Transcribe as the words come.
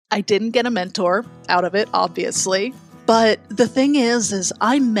I didn't get a mentor out of it, obviously. But the thing is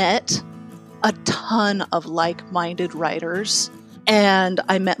I met a ton of like-minded writers, and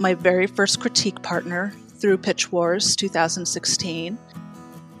I met my very first critique partner through Pitch Wars 2016.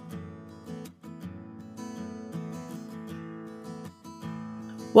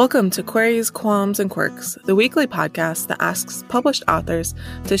 Welcome to Queries, Qualms, and Quirks, the weekly podcast that asks published authors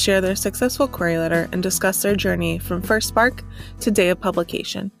to share their successful query letter and discuss their journey from first spark to day of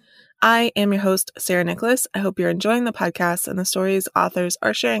publication. I am your host, Sarah Nicholas. I hope you're enjoying the podcast and the stories authors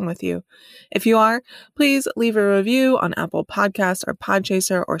are sharing with you. If you are, please leave a review on Apple Podcasts or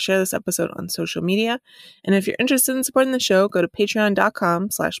Podchaser or share this episode on social media. And if you're interested in supporting the show, go to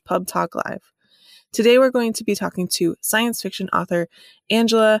patreon.com/pubtalklive. Today we're going to be talking to science fiction author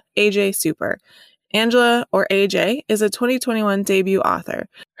Angela A.J. Super. Angela, or AJ, is a 2021 debut author.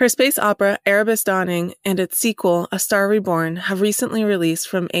 Her space opera, Erebus Dawning, and its sequel, A Star Reborn, have recently released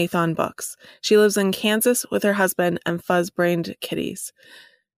from Athon Books. She lives in Kansas with her husband and fuzz-brained kitties.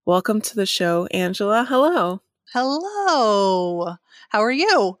 Welcome to the show, Angela. Hello. Hello. How are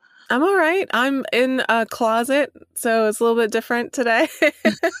you? I'm all right. I'm in a closet, so it's a little bit different today.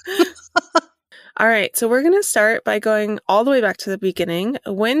 All right, so we're going to start by going all the way back to the beginning.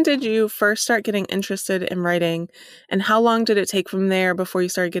 When did you first start getting interested in writing, and how long did it take from there before you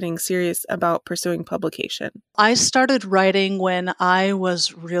started getting serious about pursuing publication? I started writing when I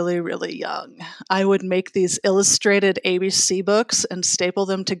was really, really young. I would make these illustrated ABC books and staple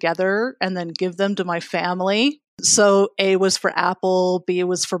them together and then give them to my family. So A was for apple, B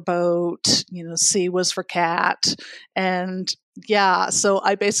was for boat, C was for cat. And yeah, so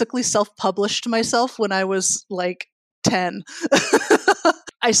I basically self-published myself when I was like 10.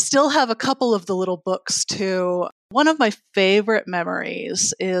 I still have a couple of the little books too. One of my favorite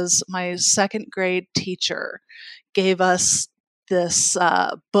memories is my second grade teacher gave us this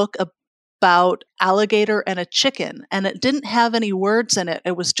book about alligator and a chicken, and it didn't have any words in it.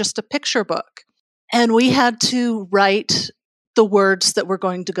 It was just a picture book. And we had to write the words that were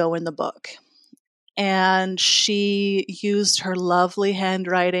going to go in the book. And she used her lovely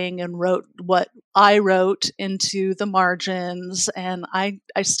handwriting and wrote what I wrote into the margins. And I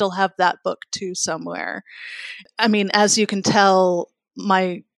still have that book too somewhere. I mean, as you can tell,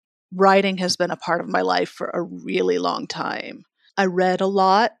 my writing has been a part of my life for a really long time. I read a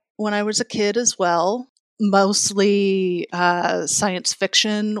lot when I was a kid as well. Mostly science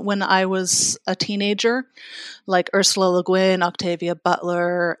fiction when I was a teenager, like Ursula Le Guin, Octavia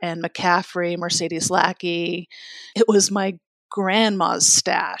Butler, Anne McCaffrey, Mercedes Lackey. It was my grandma's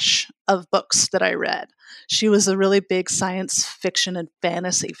stash of books that I read. She was a really big science fiction and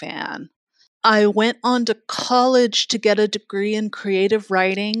fantasy fan. I went on to college to get a degree in creative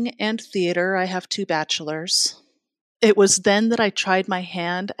writing and theater. I have 2 bachelors. It was then that I tried my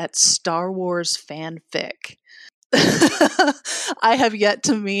hand at Star Wars fanfic. I have yet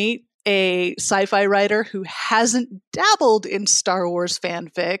to meet a sci-fi writer who hasn't dabbled in Star Wars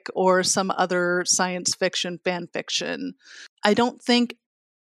fanfic or some other science fiction fanfiction. I don't think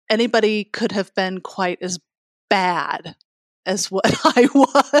anybody could have been quite as bad as what I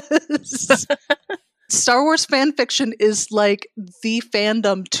was. Star Wars fanfiction is like the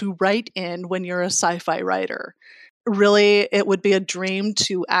fandom to write in when you're a sci-fi writer. Really, it would be a dream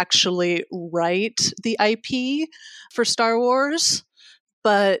to actually write the IP for Star Wars,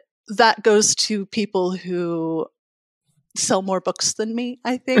 but that goes to people who sell more books than me,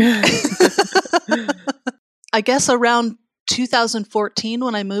 I think. I guess around 2014,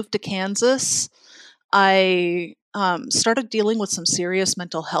 when I moved to Kansas, I started dealing with some serious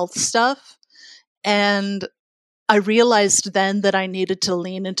mental health stuff, and I realized then that I needed to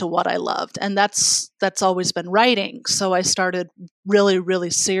lean into what I loved, and that's always been writing. So I started really,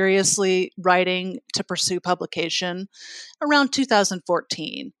 really seriously writing to pursue publication around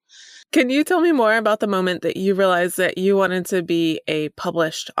 2014. Can you tell me more about the moment that you realized that you wanted to be a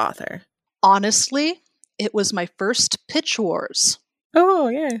published author? Honestly, it was my first Pitch Wars. Oh,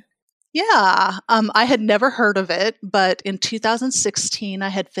 yeah. Yeah, I had never heard of it, but in 2016, I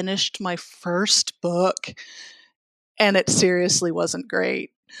had finished my first book. And it seriously wasn't great.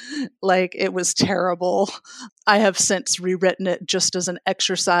 Like, it was terrible. I have since rewritten it just as an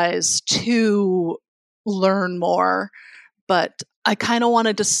exercise to learn more. But I kind of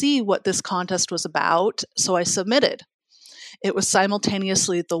wanted to see what this contest was about, so I submitted. It was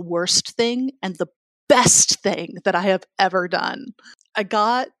simultaneously the worst thing and the best thing that I have ever done. I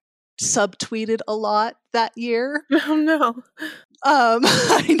got subtweeted a lot that year. Oh, no.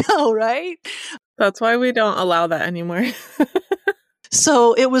 I know, right? That's why we don't allow that anymore.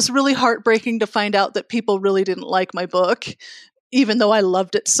 So it was really heartbreaking to find out that people really didn't like my book. even though I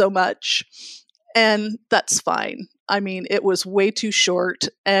loved it so much. And that's fine. I mean, it was way too short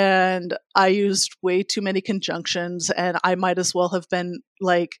and I used way too many conjunctions, and I might as well have been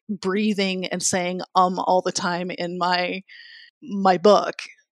like breathing and saying all the time in my book.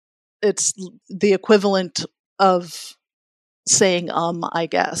 It's the equivalent of saying I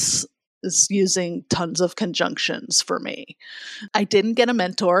guess, is using tons of conjunctions for me. I didn't get a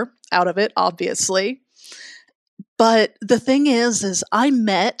mentor out of it, obviously. But the thing is I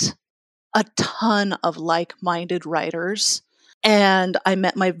met a ton of like-minded writers. And I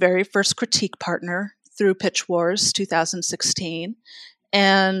met my very first critique partner through Pitch Wars 2016.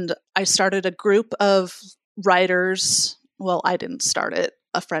 And I started a group of writers. Well, I didn't start it.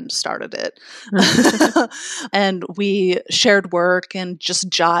 A friend started it. And we shared work and just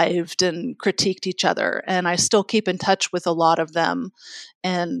jived and critiqued each other. And I still keep in touch with a lot of them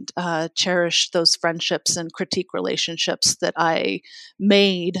and cherish those friendships and critique relationships that I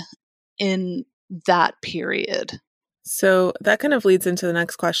made in that period. So that kind of leads into the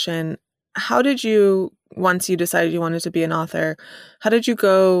next question. How did you, once you decided you wanted to be an author, how did you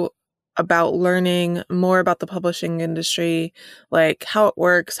go about learning more about the publishing industry, like how it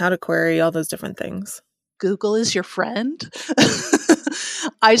works, how to query, all those different things? Google is your friend.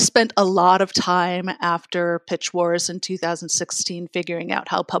 I spent a lot of time after Pitch Wars in 2016 figuring out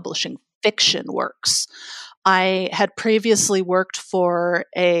how publishing fiction works. I had previously worked for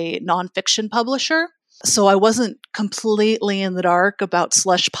a nonfiction publisher, so I wasn't completely in the dark about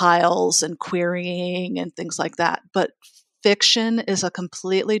slush piles and querying and things like that. But fiction is a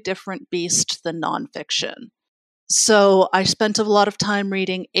completely different beast than nonfiction. So I spent a lot of time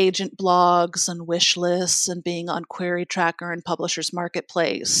reading agent blogs and wish lists and being on Query Tracker and Publishers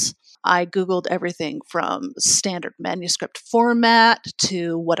Marketplace. I Googled everything from standard manuscript format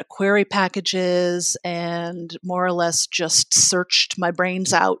to what a query package is, and more or less just searched my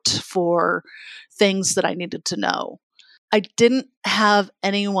brains out for things that I needed to know. I didn't have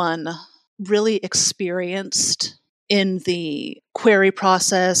anyone really experienced in the query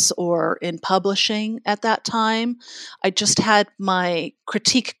process or in publishing at that time. I just had my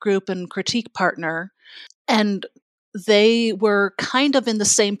critique group and critique partner, and they were kind of in the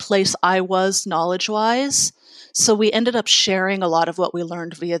same place I was knowledge-wise. So we ended up sharing a lot of what we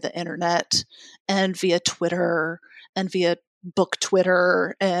learned via the internet and via Twitter and via book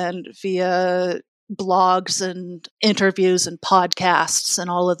Twitter and via blogs and interviews and podcasts and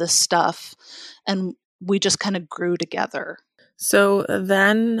all of this stuff. And we just kind of grew together. So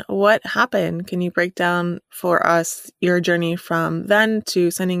then what happened? Can you break down for us your journey from then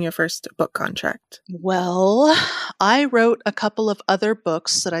to signing your first book contract? Well, I wrote a couple of other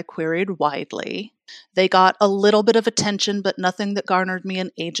books that I queried widely. They got a little bit of attention, but nothing that garnered me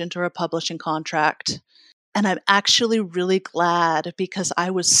an agent or a publishing contract. And I'm actually really glad, because I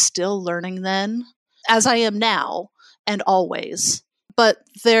was still learning then, as I am now and always. But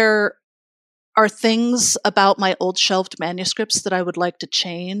there are things about my old shelved manuscripts that I would like to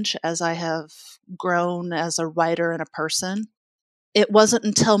change as I have grown as a writer and a person. It wasn't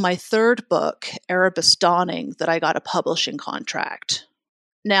until my third book, Erebus Dawning, that I got a publishing contract.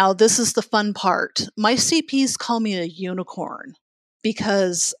 Now, this is the fun part. My CPs call me a unicorn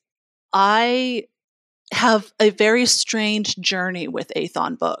because I have a very strange journey with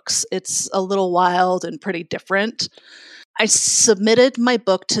Aethon Books. It's a little wild and pretty different. I submitted my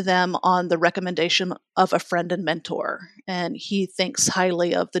book to them on the recommendation of a friend and mentor, and he thinks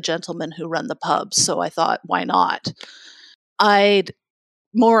highly of the gentlemen who run the pub, so I thought, why not? I'd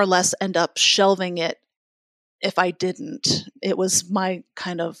more or less end up shelving it if I didn't. It was my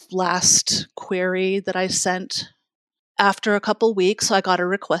kind of last query that I sent. After a couple weeks, I got a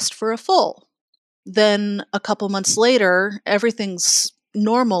request for a full. Then a couple months later, everything's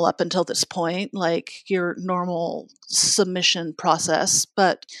normal up until this point, like your normal submission process.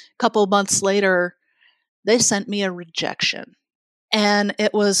 But a couple months later, they sent me a rejection. And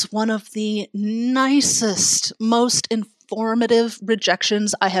it was one of the nicest, most informative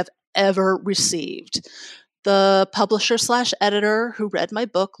rejections I have ever received. The publisher/editor who read my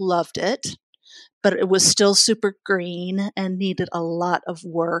book loved it, but it was still super green and needed a lot of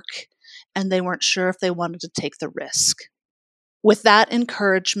work, and they weren't sure if they wanted to take the risk. With that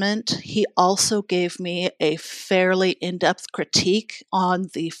encouragement, he also gave me a fairly in-depth critique on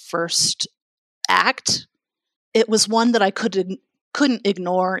the first act. It was one that I couldn't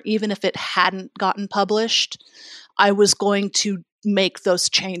ignore, even if it hadn't gotten published. I was going to make those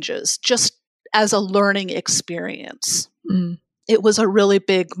changes just as a learning experience. It was a really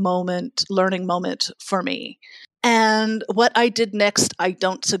big moment, learning moment for me. And what I did next, I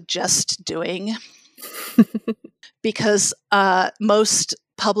don't suggest doing. because most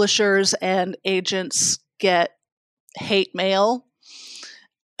publishers and agents get hate mail,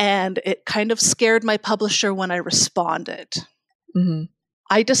 and it kind of scared my publisher when I responded. Mm-hmm.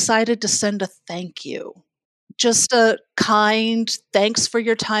 I decided to send a thank you. Just a kind thanks for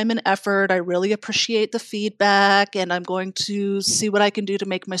your time and effort. I really appreciate the feedback, and I'm going to see what I can do to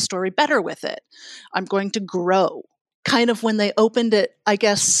make my story better with it. I'm going to grow. Kind of when they opened it, I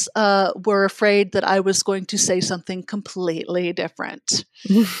guess were afraid that I was going to say something completely different.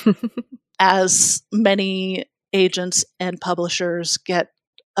 As many agents and publishers get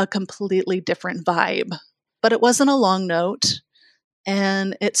a completely different vibe. But it wasn't a long note.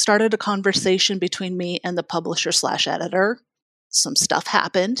 And it started a conversation between me and the publisher/editor. Some stuff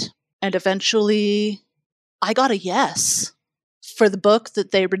happened. And eventually, I got a yes for the book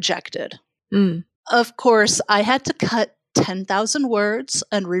that they rejected. Mm. Of course, I had to cut 10,000 words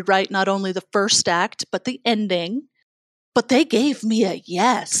and rewrite not only the first act, but the ending. But they gave me a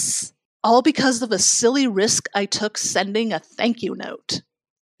yes, all because of a silly risk I took sending a thank you note.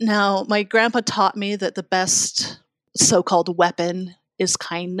 Now, my grandpa taught me that the best so-called weapon is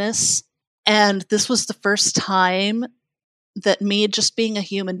kindness. And this was the first time that me just being a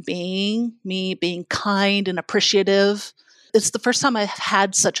human being, me being kind and appreciative, it's the first time I've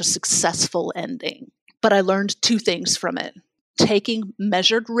had such a successful ending. But I learned two things from it. Taking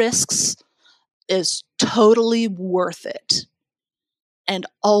measured risks is totally worth it. And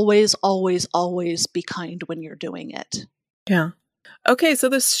always, always, always be kind when you're doing it. Yeah. Okay, so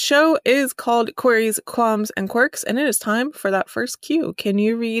this show is called Queries, Qualms, and Quirks, and it is time for that first cue. Can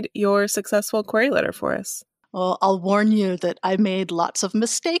you read your successful query letter for us? Well, I'll warn you that I made lots of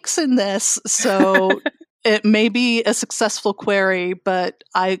mistakes in this, so it may be a successful query, but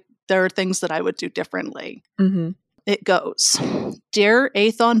there are things that I would do differently. Mm-hmm. It goes, Dear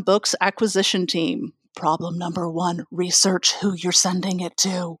Aethon Books Acquisition Team, problem number 1, research who you're sending it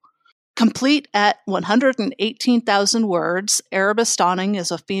to. Complete at 118,000 words, Erebus Dawning is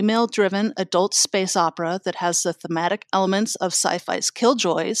a female-driven adult space opera that has the thematic elements of sci-fi's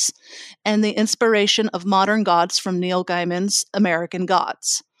Killjoys and the inspiration of modern gods from Neil Gaiman's American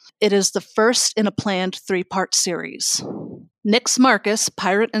Gods. It is the first in a planned 3-part series. Nix Marcus,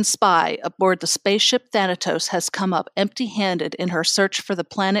 pirate and spy aboard the spaceship Thanatos, has come up empty-handed in her search for the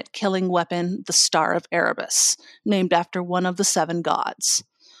planet-killing weapon, the Star of Erebus, named after one of the 7 gods.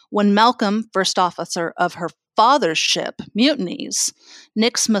 When Malcolm, first officer of her father's ship, mutinies,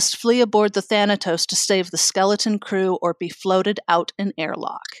 Nix must flee aboard the Thanatos to save the skeleton crew or be floated out an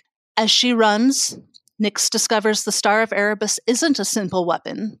airlock. As she runs, Nix discovers the Star of Erebus isn't a simple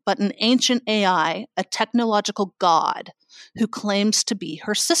weapon, but an ancient AI, a technological god, who claims to be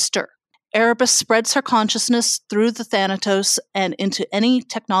her sister. Erebus spreads her consciousness through the Thanatos and into any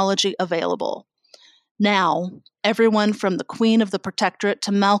technology available. Now, everyone from the Queen of the Protectorate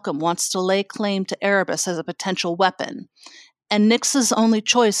to Malcolm wants to lay claim to Erebus as a potential weapon, and Nix's only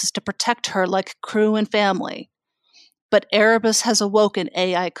choice is to protect her like crew and family. But Erebus has awoken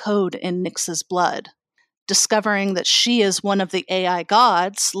AI code in Nix's blood. Discovering that she is one of the AI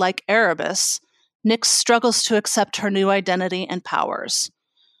gods, like Erebus, Nix struggles to accept her new identity and powers.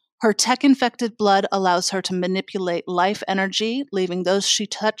 Her tech-infected blood allows her to manipulate life energy, leaving those she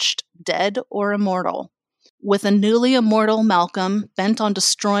touched dead or immortal. With a newly immortal Malcolm bent on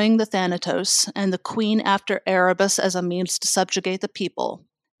destroying the Thanatos and the Queen after Erebus as a means to subjugate the people,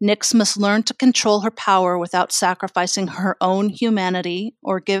 Nix must learn to control her power without sacrificing her own humanity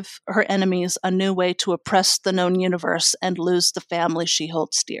or give her enemies a new way to oppress the known universe and lose the family she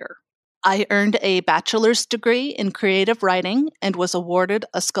holds dear. I earned a bachelor's degree in creative writing and was awarded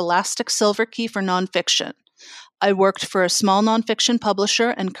a Scholastic Silver Key for nonfiction. I worked for a small nonfiction publisher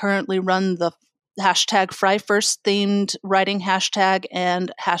and currently run the hashtag FryFirst themed writing hashtag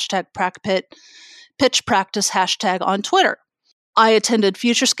and hashtag PracPit pitch practice hashtag on Twitter. I attended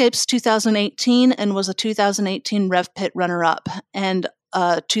Futurescapes 2018 and was a 2018 RevPit runner-up and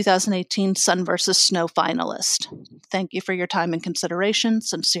a 2018 Sun vs. Snow finalist. Thank you for your time and consideration.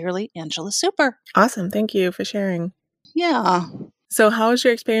 Sincerely, Angela Super. Awesome. Thank you for sharing. Yeah. So how has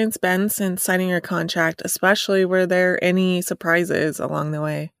your experience been since signing your contract? Especially, were there any surprises along the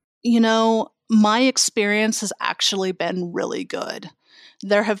way? You know, my experience has actually been really good.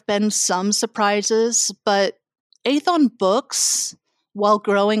 There have been some surprises, but Aethon Books, while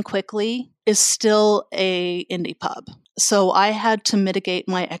growing quickly, is still a indie pub. So I had to mitigate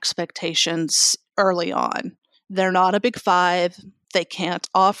my expectations early on. They're not a big 5. They can't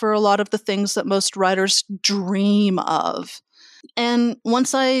offer a lot of the things that most writers dream of. And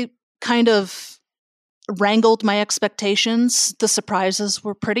once I kind of wrangled my expectations, the surprises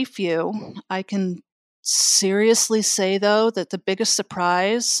were pretty few. I can seriously say, though, that the biggest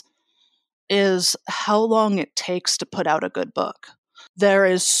surprise is how long it takes to put out a good book. There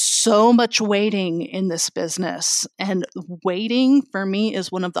is so much waiting in this business, and waiting for me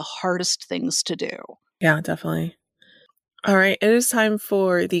is one of the hardest things to do. Yeah, definitely. All right, it is time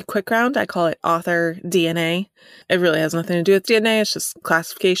for the quick round. I call it author DNA. It really has nothing to do with DNA. It's just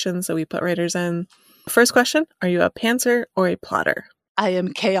classification, so we put writers in. First question, are you a pantser or a plotter? I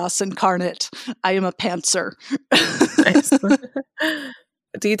am chaos incarnate. I am a pantser. Nice.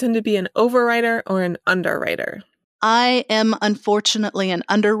 Do you tend to be an overwriter or an underwriter? I am unfortunately an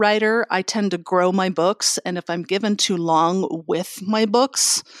underwriter. I tend to grow my books, and if I'm given too long with my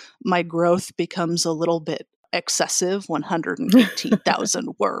books, my growth becomes a little bit excessive, 118,000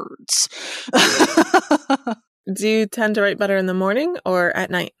 words. Do you tend to write better in the morning or at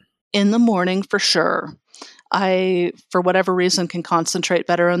night? In the morning, for sure. I, for whatever reason, can concentrate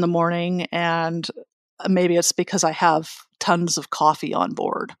better in the morning, and maybe it's because I have tons of coffee on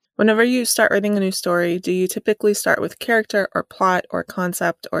board. Whenever you start writing a new story, do you typically start with character or plot or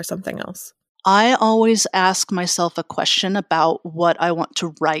concept or something else? I always ask myself a question about what I want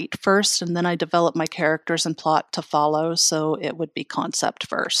to write first, and then I develop my characters and plot to follow, so it would be concept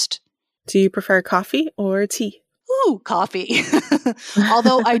first. Do you prefer coffee or tea? Ooh, coffee.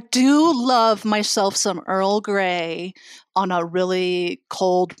 Although I do love myself some Earl Grey on a really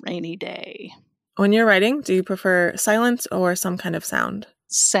cold, rainy day. When you're writing, do you prefer silence or some kind of sound?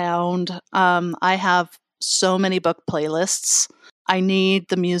 Sound. I have so many book playlists. I need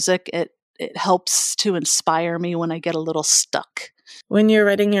the music. It helps to inspire me when I get a little stuck. When you're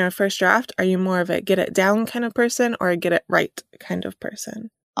writing your first draft, are you more of a get it down kind of person or a get it right kind of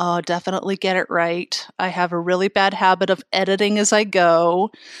person? Oh, definitely get it right. I have a really bad habit of editing as I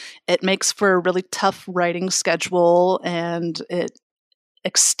go. It makes for a really tough writing schedule, and it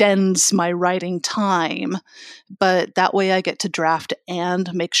extends my writing time. But that way I get to draft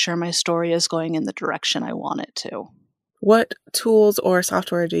and make sure my story is going in the direction I want it to. What tools or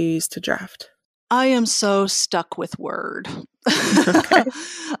software do you use to draft? I am so stuck with Word. Okay.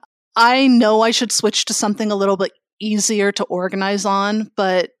 I know I should switch to something a little bit easier to organize on,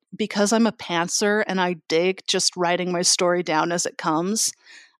 but because I'm a pantser and I dig just writing my story down as it comes,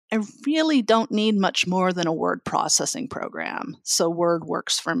 I really don't need much more than a word processing program. So Word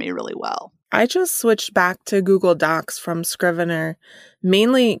works for me really well. I just switched back to Google Docs from Scrivener.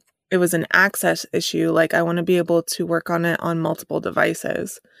 Mainly, it was an access issue. Like, I want to be able to work on it on multiple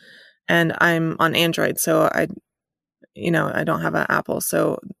devices. And I'm on Android, so I don't have an Apple.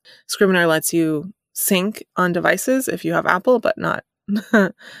 So Scrivener lets you sync on devices if you have Apple, but not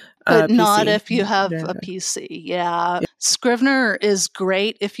But not PC. if you have a PC. Yeah. Scrivener is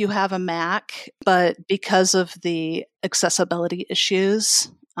great if you have a Mac, but because of the accessibility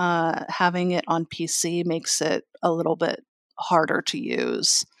issues, having it on PC makes it a little bit harder to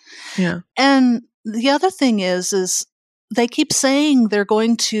use. Yeah. And the other thing is they keep saying they're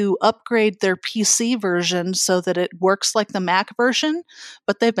going to upgrade their PC version so that it works like the Mac version,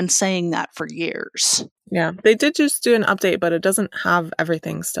 but they've been saying that for years. Yeah. They did just do an update, but it doesn't have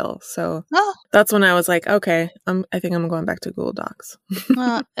everything still. So Oh, that's when I was like, okay, I think I'm going back to Google Docs.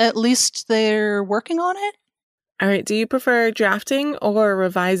 at least they're working on it. All right. Do you prefer drafting or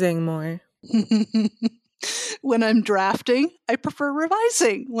revising more? When I'm drafting, I prefer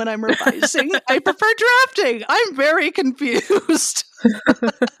revising. When I'm revising, I prefer drafting. I'm very confused.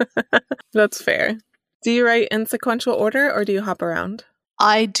 That's fair. Do you write in sequential order or do you hop around?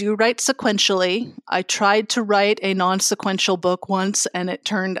 I do write sequentially. I tried to write a non-sequential book once and it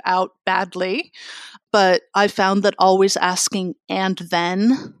turned out badly, but I found that always asking "and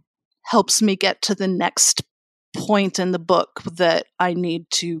then" helps me get to the next point in the book that I need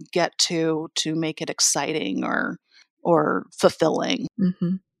to get to make it exciting or fulfilling.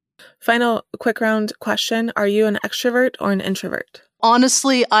 Mm-hmm. Final quick round question. Are you an extrovert or an introvert?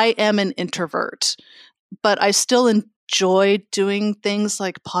 Honestly, I am an introvert, but I still enjoy doing things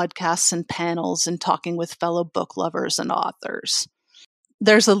like podcasts and panels and talking with fellow book lovers and authors.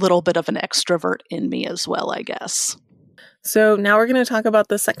 There's a little bit of an extrovert in me as well, I guess. So now we're going to talk about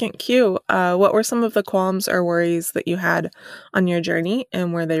the second Q. What were some of the qualms or worries that you had on your journey,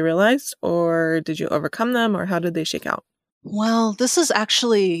 and were they realized, or did you overcome them, or how did they shake out? Well, this is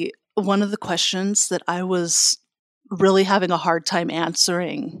actually one of the questions that I was really having a hard time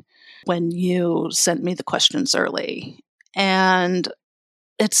answering when you sent me the questions early. And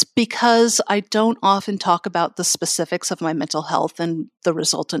it's because I don't often talk about the specifics of my mental health and the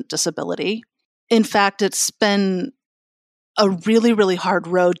resultant disability. In fact, it's been a really, really hard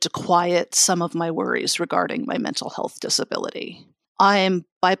road to quiet some of my worries regarding my mental health disability. I am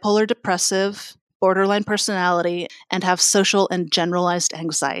bipolar depressive, borderline personality, and have social and generalized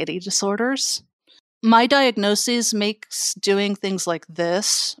anxiety disorders. My diagnosis makes doing things like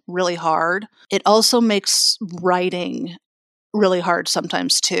this really hard. It also makes writing really hard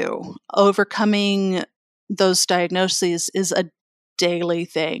sometimes too. Overcoming those diagnoses is a daily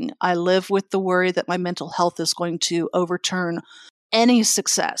thing. I live with the worry that my mental health is going to overturn any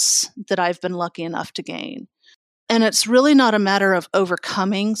success that I've been lucky enough to gain. And it's really not a matter of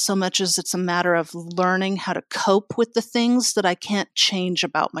overcoming so much as it's a matter of learning how to cope with the things that I can't change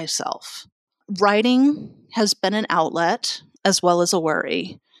about myself. Writing has been an outlet as well as a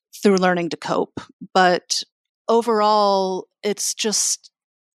worry through learning to cope. But overall, it's just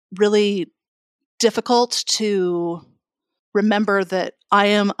really difficult to remember that I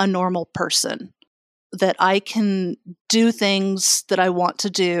am a normal person, that I can do things that I want to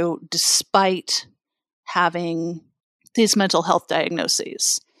do despite having these mental health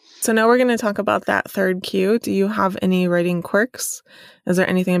diagnoses. So now we're going to talk about that third cue. Do you have any writing quirks? Is there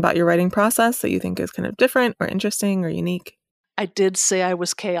anything about your writing process that you think is kind of different or interesting or unique? I did say I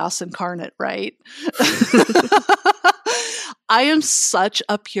was chaos incarnate, right? I am such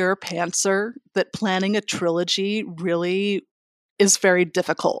a pure pantser that planning a trilogy really is very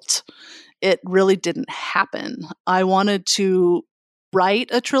difficult. It really didn't happen. I wanted to write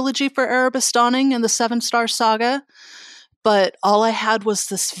a trilogy for Erebus Dawning and the Seven Star Saga, but all I had was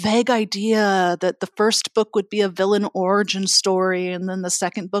this vague idea that the first book would be a villain origin story, and then the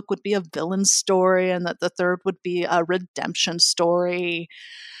second book would be a villain story, and that the third would be a redemption story.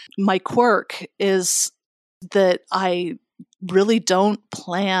 My quirk is that I really don't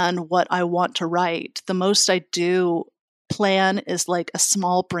plan what I want to write. The most I do plan is like a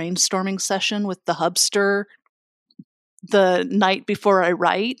small brainstorming session with the hubster the night before I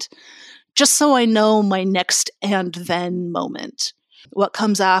write, just so I know my next and then moment. What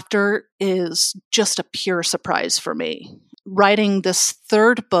comes after is just a pure surprise for me. Writing this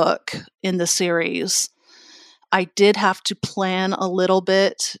third book in the series, I did have to plan a little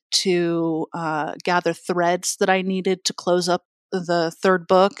bit to gather threads that I needed to close up the third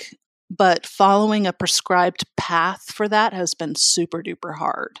book, but following a prescribed path for that has been super duper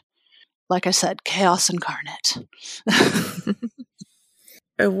hard. Like I said, chaos incarnate.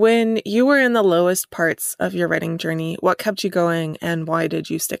 When you were in the lowest parts of your writing journey, what kept you going and why did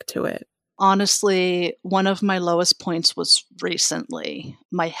you stick to it? Honestly, one of my lowest points was recently.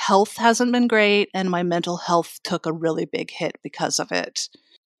 My health hasn't been great, and my mental health took a really big hit because of it,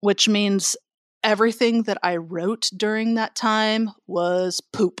 which means everything that I wrote during that time was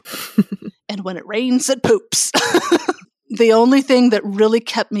poop. And when it rains, it poops. The only thing that really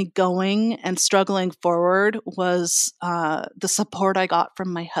kept me going and struggling forward was the support I got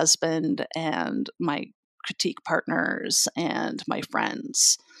from my husband and my critique partners and my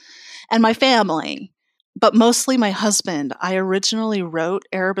friends and my family, but mostly my husband. I originally wrote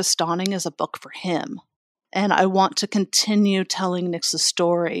Erebus Dawning as a book for him, and I want to continue telling Nyx's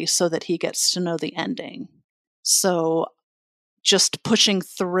story so that he gets to know the ending. So just pushing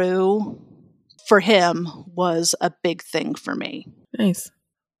through for him was a big thing for me. Nice.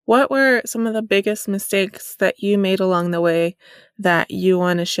 What were some of the biggest mistakes that you made along the way that you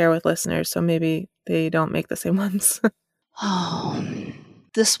want to share with listeners so maybe they don't make the same ones? Oh,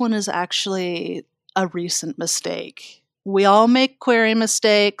 this one is actually a recent mistake. We all make query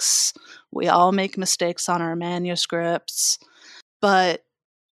mistakes. We all make mistakes on our manuscripts. But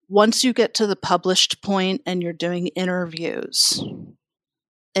once you get to the published point and you're doing interviews,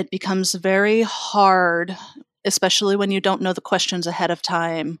 it becomes very hard, especially when you don't know the questions ahead of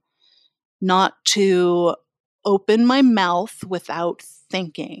time, not to open my mouth without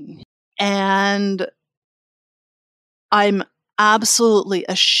thinking. And I'm absolutely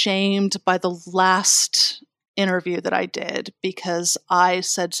ashamed by the last interview that I did because I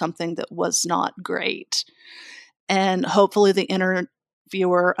said something that was not great. And hopefully the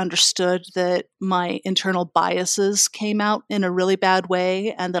interviewer understood that my internal biases came out in a really bad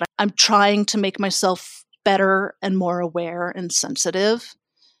way and that I'm trying to make myself better and more aware and sensitive.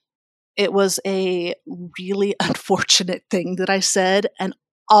 It was a really unfortunate thing that I said, and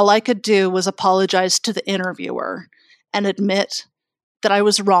all I could do was apologize to the interviewer and admit that I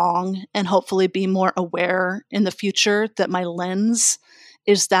was wrong and hopefully be more aware in the future that my lens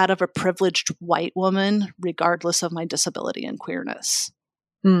is that of a privileged white woman, regardless of my disability and queerness.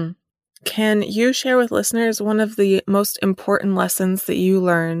 Can you share with listeners one of the most important lessons that you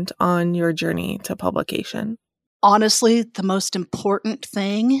learned on your journey to publication? Honestly, the most important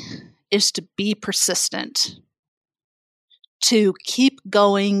thing is to be persistent. To keep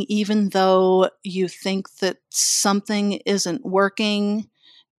going even though you think that something isn't working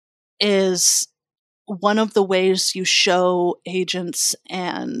is one of the ways you show agents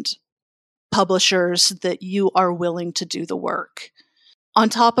and publishers that you are willing to do the work. On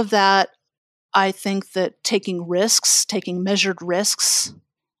top of that, I think that taking measured risks,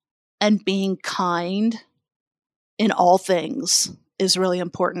 and being kind in all things is really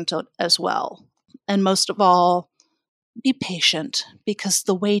important as well. And most of all, be patient, because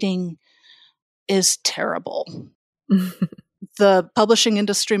the waiting is terrible. The publishing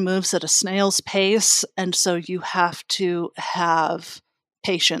industry moves at a snail's pace, and so you have to have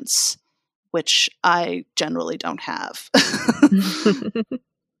patience, which I generally don't have.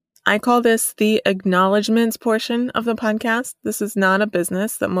 I call this the acknowledgments portion of the podcast. This is not a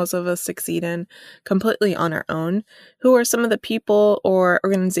business that most of us succeed in completely on our own. Who are some of the people or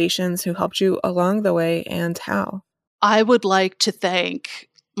organizations who helped you along the way, and how? I would like to thank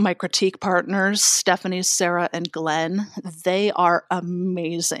my critique partners, Stephanie, Sarah, and Glenn. They are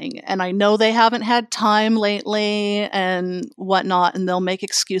amazing. And I know they haven't had time lately and whatnot, and they'll make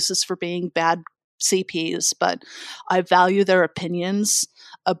excuses for being bad CPs, but I value their opinions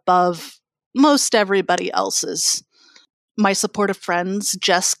above most everybody else's. My supportive friends,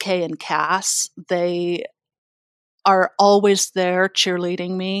 Jess, Kay, and Cass, they are always there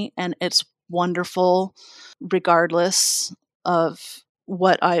cheerleading me, and it's wonderful regardless of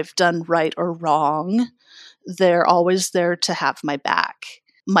what I've done right or wrong. They're always there to have my back.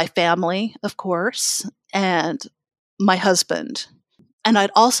 My family, of course, and my husband. And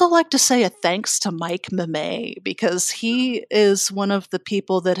I'd also like to say a thanks to Mike Mamey, because he is one of the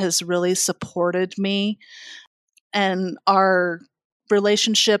people that has really supported me. And our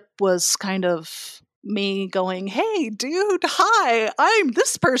relationship was kind of me going, "Hey, dude, hi, I'm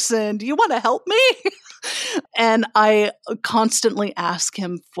this person. Do you want to help me?" And I constantly ask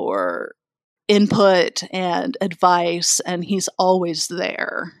him for input and advice, and he's always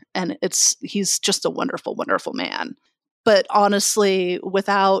there. And he's just a wonderful, wonderful man. But honestly,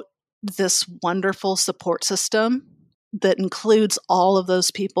 without this wonderful support system that includes all of those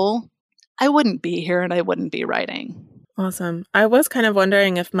people, I wouldn't be here and I wouldn't be writing. Awesome. I was kind of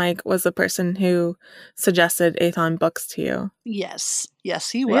wondering if Mike was the person who suggested Athon Books to you. Yes,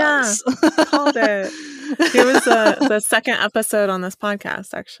 he was. Yeah, called it. He was the second episode on this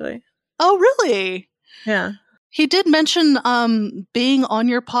podcast, actually. Oh, really? Yeah. He did mention being on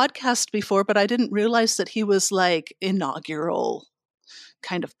your podcast before, but I didn't realize that he was like inaugural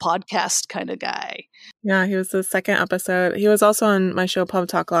kind of podcast kind of guy. Yeah, he was the second episode. He was also on my show Pub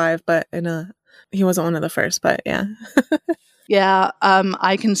Talk Live, but he wasn't one of the first, but yeah. Yeah,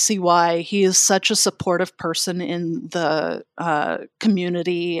 I can see why. He is such a supportive person in the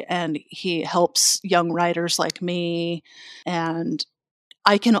community, and he helps young writers like me. And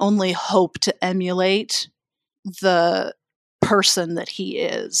I can only hope to emulate the person that he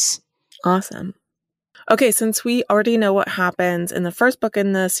is. Awesome. Okay, since we already know what happens in the first book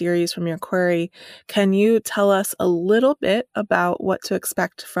in the series from your query, can you tell us a little bit about what to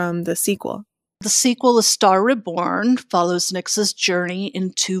expect from the sequel? The sequel, A Star Reborn, follows Nyx's journey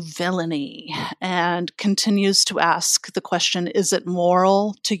into villainy and continues to ask the question, is it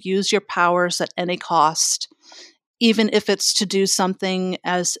moral to use your powers at any cost, even if it's to do something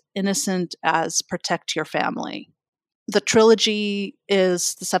as innocent as protect your family? The trilogy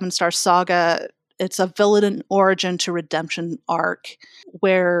is the Seven Star Saga. It's a villain origin to redemption arc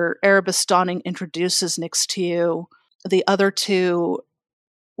where Erebus Dawning introduces Nyx to you. The other two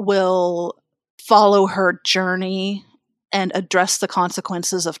will follow her journey and address the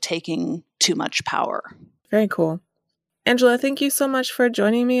consequences of taking too much power. Very cool. Angela, thank you so much for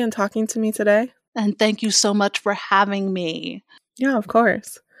joining me and talking to me today. And thank you so much for having me. Yeah, of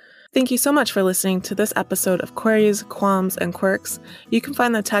course. Thank you so much for listening to this episode of Queries, Qualms, and Quirks. You can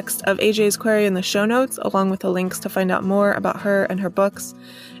find the text of AJ's query in the show notes, along with the links to find out more about her and her books.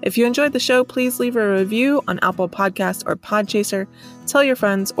 If you enjoyed the show, please leave a review on Apple Podcasts or Podchaser, tell your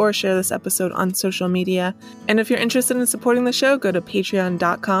friends, or share this episode on social media. And if you're interested in supporting the show, go to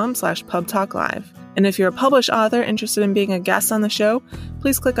patreon.com/pubtalklive. And if you're a published author interested in being a guest on the show,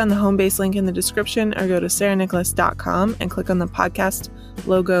 please click on the home base link in the description or go to sarahnicholas.com and click on the podcast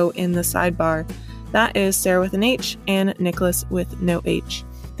logo in the sidebar. That is Sarah with an H and Nicholas with no H.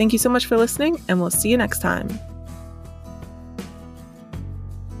 Thank you so much for listening, and we'll see you next time.